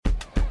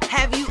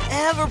Have you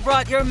ever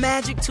brought your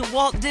magic to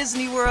Walt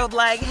Disney World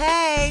like,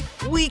 hey,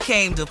 we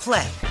came to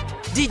play?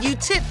 Did you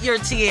tip your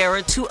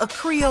tiara to a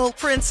Creole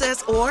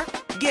princess or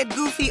get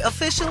goofy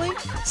officially?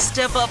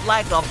 Step up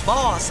like a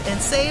boss and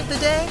save the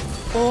day?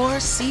 Or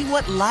see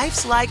what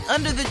life's like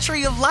under the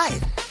tree of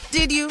life?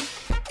 Did you?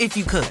 If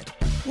you could.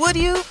 Would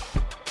you?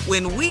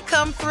 When we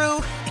come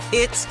through,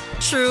 it's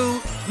true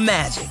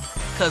magic.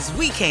 'Cause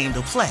we came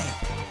to play.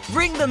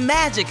 Bring the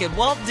magic at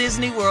Walt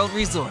Disney World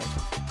Resort.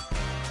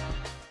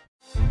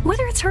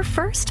 Whether it's her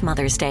first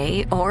Mother's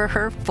Day or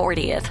her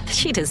 40th,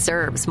 she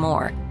deserves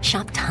more.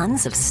 Shop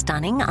tons of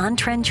stunning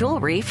on-trend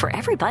jewelry for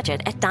every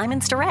budget at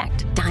Diamonds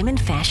Direct. Diamond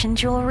fashion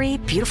jewelry,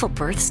 beautiful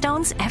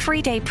birthstones,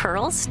 everyday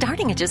pearls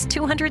starting at just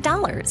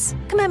 $200.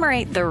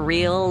 Commemorate the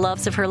real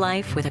loves of her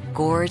life with a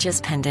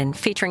gorgeous pendant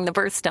featuring the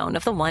birthstone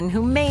of the one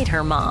who made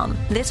her mom.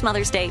 This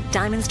Mother's Day,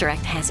 Diamonds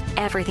Direct has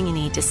everything you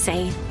need to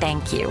say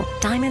thank you.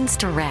 Diamonds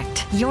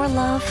Direct. Your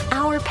love,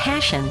 our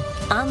passion.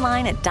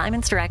 Online at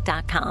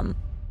diamondsdirect.com.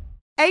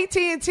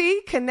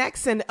 AT&T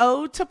connects an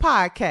ode to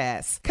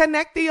podcasts.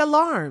 Connect the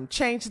alarm.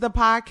 Change the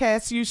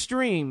podcast you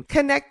stream.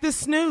 Connect the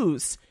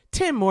snooze.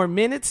 10 more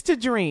minutes to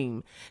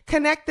dream.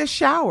 Connect the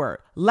shower.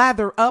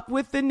 Lather up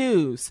with the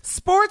news.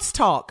 Sports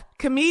talk,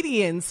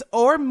 comedians,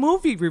 or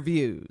movie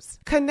reviews.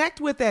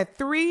 Connect with that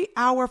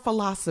 3-hour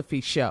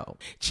philosophy show.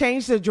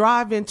 Change the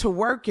drive into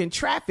work in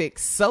traffic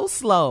so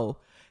slow.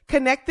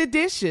 Connect the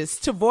dishes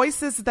to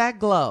voices that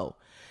glow.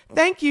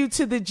 Thank you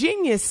to the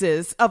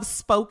geniuses of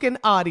spoken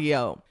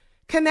audio.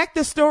 Connect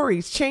the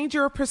stories, change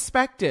your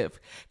perspective.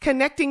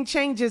 Connecting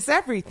changes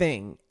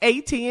everything.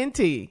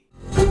 AT&T.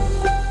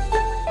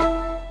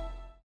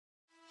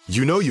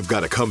 You know you've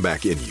got a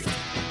comeback in you.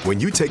 When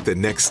you take the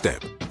next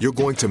step, you're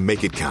going to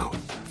make it count.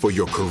 For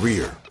your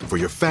career, for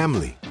your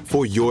family,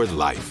 for your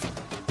life.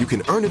 You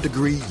can earn a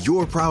degree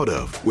you're proud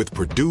of with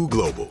Purdue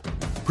Global.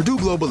 Purdue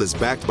Global is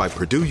backed by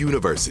Purdue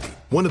University,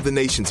 one of the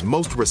nation's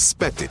most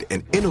respected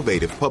and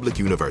innovative public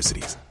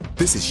universities.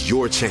 This is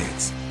your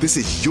chance. This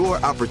is your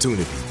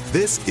opportunity.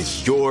 This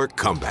is your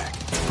comeback.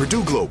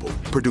 Purdue Global,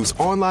 Purdue's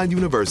online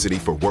university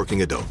for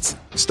working adults.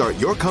 Start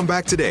your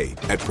comeback today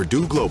at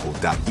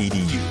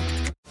purdueglobal.edu.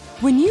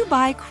 When you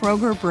buy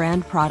Kroger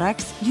brand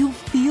products, you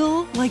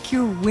feel like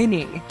you're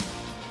winning.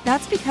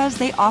 That's because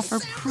they offer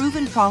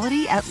proven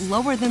quality at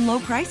lower than low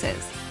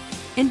prices.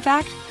 In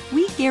fact,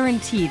 we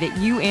guarantee that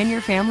you and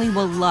your family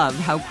will love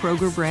how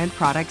Kroger brand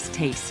products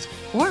taste,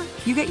 or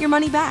you get your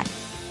money back.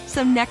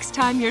 So next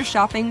time you're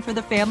shopping for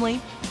the family,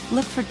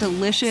 look for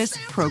delicious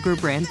Kroger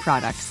brand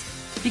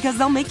products, because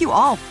they'll make you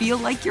all feel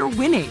like you're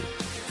winning.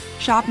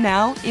 Shop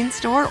now,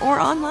 in-store, or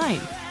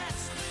online.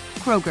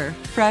 Kroger,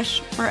 fresh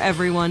for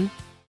everyone.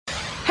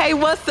 Hey,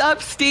 what's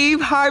up,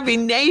 Steve Harvey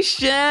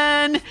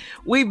Nation?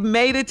 We've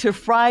made it to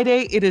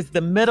Friday. It is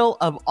the middle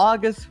of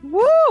August.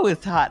 Woo,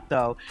 it's hot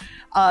though.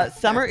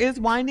 Summer is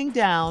winding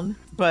down,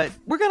 but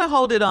we're going to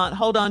hold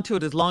on to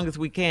it as long as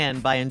we can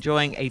by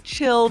enjoying a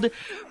chilled,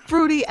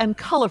 fruity, and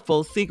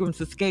colorful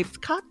Seagram's Escapes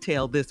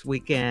cocktail this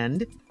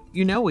weekend.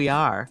 You know we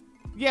are.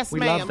 Yes, we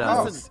ma'am.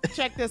 love those. Listen,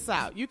 check this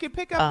out. You can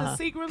pick up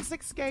the Seagram's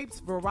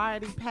Escapes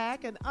variety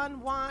pack and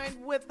unwind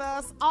with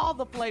us. All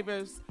the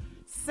flavors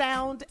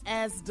sound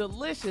as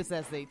delicious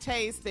as they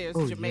taste. There's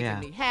Jamaican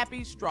Me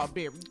Happy,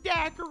 strawberry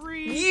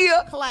daiquiri,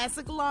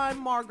 classic lime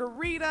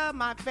margarita,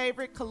 my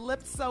favorite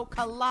Calypso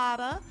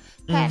colada,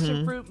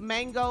 passion fruit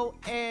mango,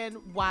 and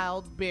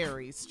wild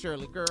berries.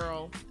 Shirley,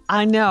 girl.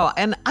 I know.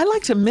 And I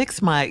like to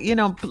mix my,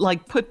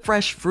 like put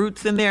fresh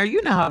fruits in there.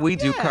 You know how we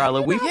do,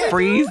 Carla. We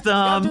freeze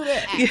them. Do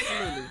that.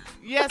 Absolutely.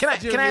 Yes, Can I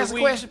Junior, ask a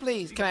question,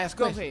 please? Can I ask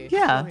a question? Ahead.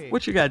 Yeah. Go ahead.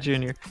 What you got,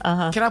 Junior?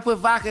 Can I put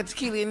vodka,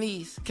 tequila in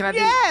these? Can I do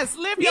Yes,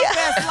 live your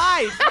best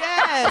life.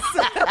 Yes.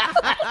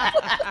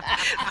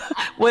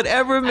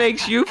 Whatever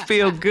makes you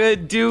feel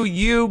good, do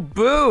you,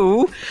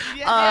 boo.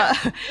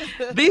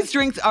 These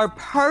drinks are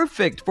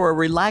perfect for a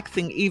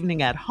relaxing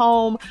evening at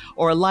home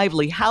or a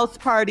lively house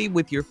party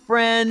with your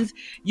friends.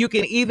 You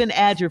can even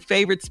add your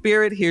favorite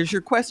spirit. Here's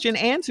your question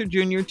answer,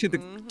 Junior,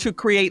 to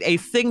create a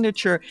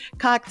signature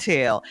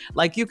cocktail.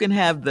 Like you can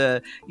have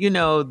the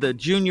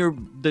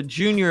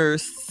junior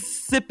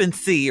sip and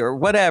see or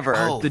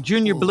whatever, the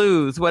junior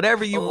blues,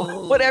 whatever you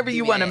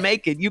want to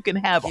make it, you can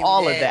have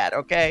all of that,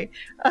 okay?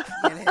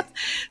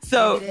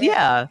 So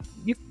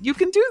you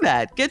can do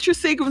that. Get your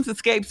Seagram's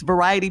Escapes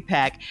variety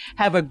pack.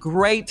 Have a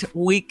great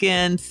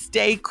weekend.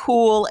 Stay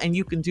cool, and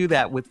you can do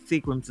that with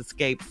Seagram's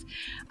Escapes.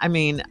 I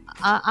mean,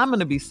 I'm going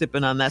to be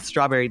sipping on that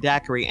strawberry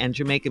daiquiri and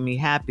Jamaican Me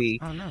Happy.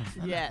 Oh, no.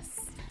 Yes.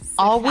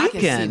 All I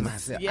weekend. I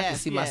can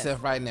see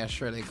myself right now,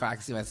 Shirley. I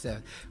can see myself.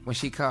 When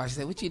she called, she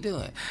said, "What you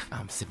doing?"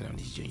 I'm sipping on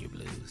these Junior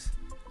Blues.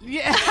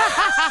 Yeah.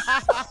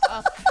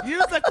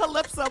 Use a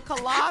Calypso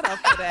colada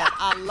for that.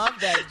 I love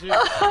that, Junior.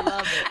 I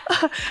love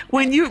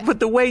it. But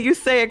the way you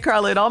say it,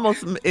 Carla, it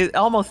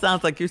almost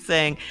sounds like you're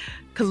saying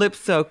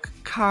Calypso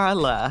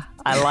Carla.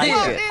 I like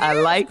it. I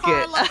like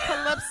Carla it.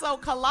 Calypso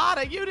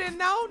colada. You didn't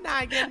know?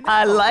 Now you know.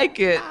 I like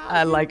it.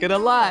 I like it a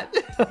lot.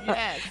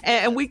 Yes.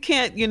 And we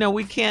can't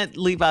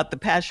leave out the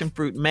passion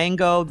fruit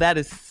mango. That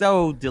is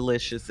so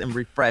delicious and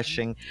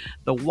refreshing.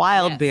 The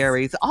wild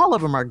berries, all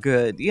of them are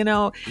good.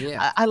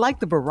 I like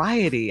the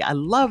variety. I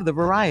love the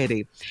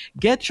variety.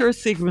 Get your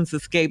Seagram's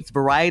Escapes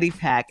variety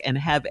pack and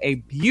have a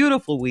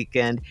beautiful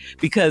weekend,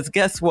 because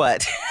guess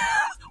what?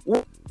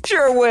 We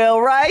sure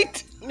will,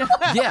 right?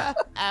 Yeah,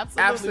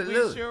 absolutely.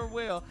 We sure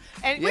will.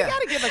 And we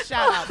got to give a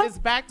shout out. It's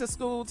back to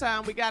school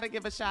time. We got to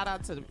give a shout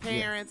out to the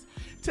parents,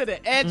 to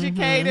the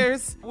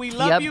educators. Mm-hmm. We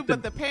love you,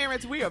 but the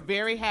parents, we are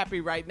very happy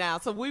right now.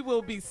 So we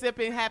will be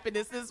sipping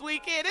happiness this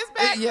weekend. It's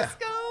back to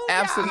school.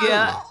 Absolutely.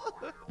 Yeah.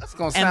 It's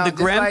gonna sound and the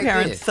just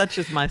grandparents, like this. such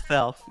as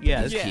myself.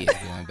 Yes. These kids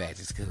going back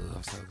to school.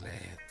 I'm so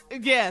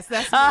glad. Yes,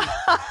 that's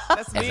me.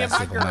 That's me and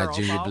my girl. My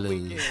junior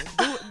blues.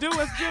 Do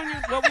us,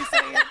 Junior. What we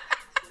saying?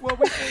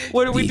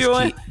 What are we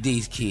doing?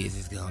 These kids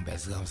is going back to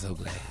school. I'm so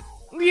glad.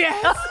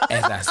 Yes.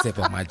 As I sip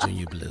on my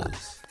junior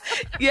blues.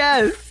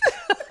 Yes.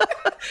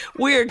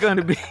 We're going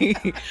to be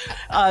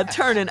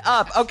turning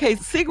up. Okay,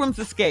 Seagram's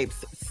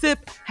Escapes.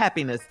 Sip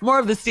happiness. More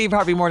of the Steve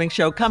Harvey Morning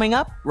Show coming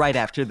up right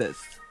after this.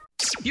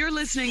 You're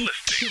listening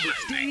to the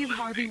Steve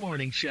Harvey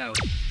Morning Show.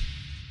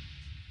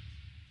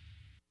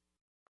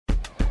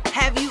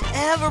 Have you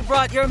ever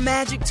brought your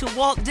magic to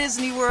Walt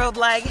Disney World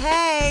like,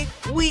 hey,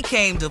 we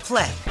came to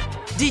play?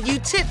 Did you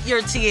tip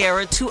your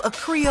tiara to a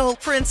Creole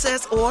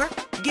princess or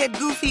get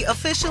goofy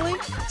officially?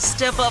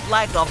 Step up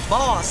like a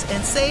boss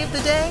and save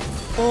the day?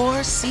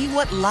 Or see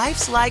what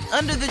life's like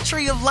under the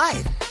tree of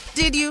life?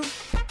 Did you?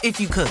 If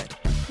you could.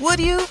 Would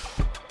you?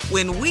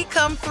 When we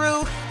come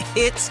through,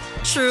 it's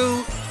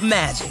true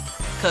magic.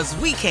 'Cause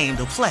we came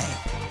to play.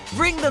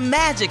 Bring the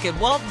magic at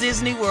Walt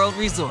Disney World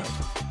Resort.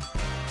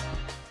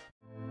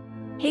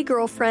 Hey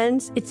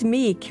girlfriends, it's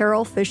me,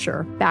 Carol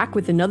Fisher, back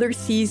with another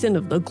season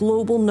of the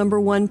global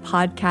 #1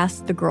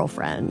 podcast, The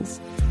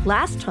Girlfriends.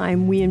 Last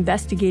time, we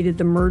investigated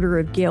the murder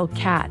of Gail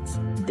Katz.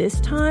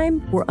 This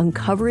time, we're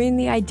uncovering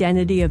the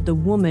identity of the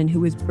woman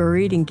who was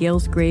buried in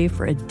Gail's grave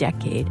for a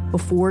decade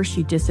before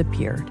she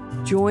disappeared.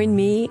 Join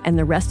me and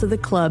the rest of the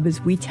club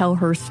as we tell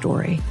her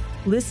story.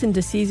 Listen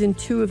to Season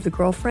 2 of The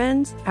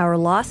Girlfriends, Our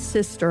Lost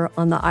Sister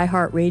on the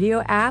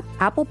iHeartRadio app,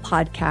 Apple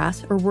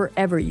Podcasts, or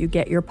wherever you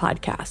get your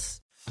podcasts.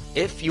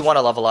 If you want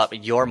to level up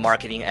your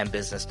marketing and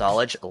business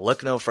knowledge,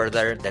 look no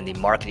further than the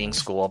Marketing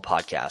School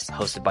podcast,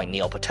 hosted by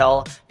Neil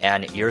Patel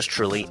and yours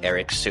truly,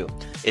 Eric Su.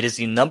 It is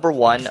the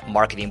 #1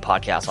 marketing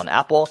podcast on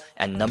Apple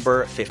and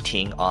number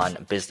 15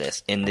 on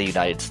business in the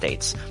United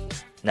States.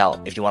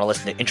 Now, if you want to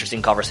listen to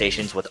interesting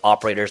conversations with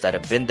operators that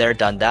have been there,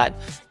 done that,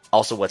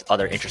 also with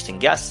other interesting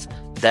guests,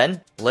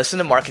 then listen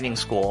to Marketing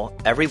School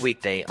every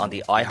weekday on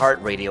the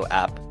iHeartRadio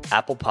app,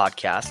 Apple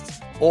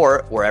Podcasts,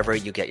 or wherever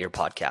you get your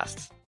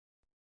podcasts.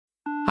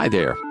 Hi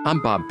there,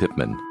 I'm Bob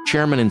Pittman,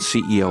 Chairman and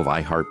CEO of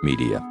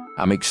iHeartMedia.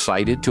 I'm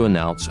excited to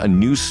announce a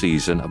new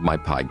season of my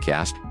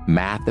podcast,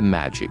 Math and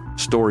Magic,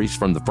 Stories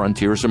from the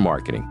Frontiers of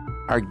Marketing.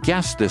 Our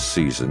guests this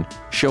season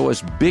show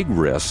us big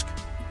risk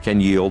can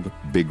yield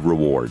big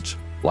rewards,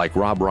 like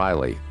Rob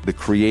Riley, the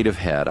creative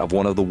head of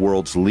one of the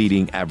world's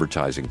leading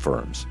advertising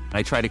firms.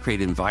 I try to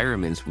create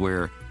environments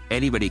where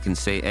anybody can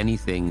say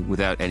anything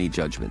without any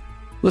judgment.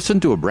 Listen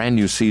to a brand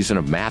new season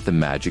of Math and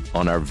Magic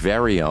on our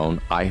very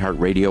own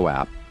iHeartRadio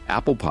app,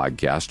 Apple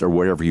Podcast, or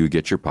wherever you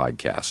get your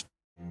podcast.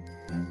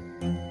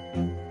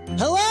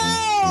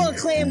 Hello,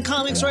 acclaimed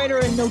comics writer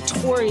and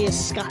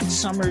notorious Scott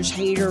Summers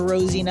hater,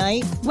 Rosie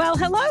Knight. Well,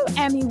 hello,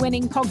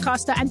 Emmy-winning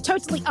podcaster and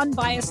totally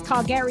unbiased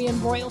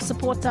Targaryen royal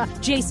supporter,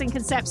 Jason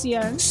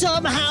Concepcion.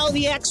 Somehow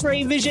the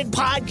X-Ray Vision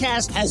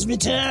podcast has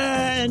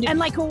returned. And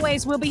like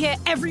always, we'll be here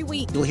every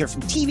week. You'll hear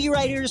from TV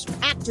writers,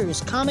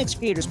 actors, comics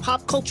creators,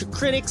 pop culture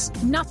critics.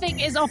 Nothing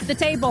is off the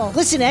table.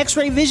 Listen to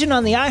X-Ray Vision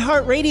on the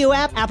iHeartRadio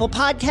app, Apple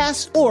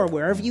Podcasts, or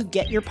wherever you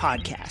get your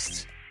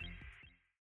podcasts.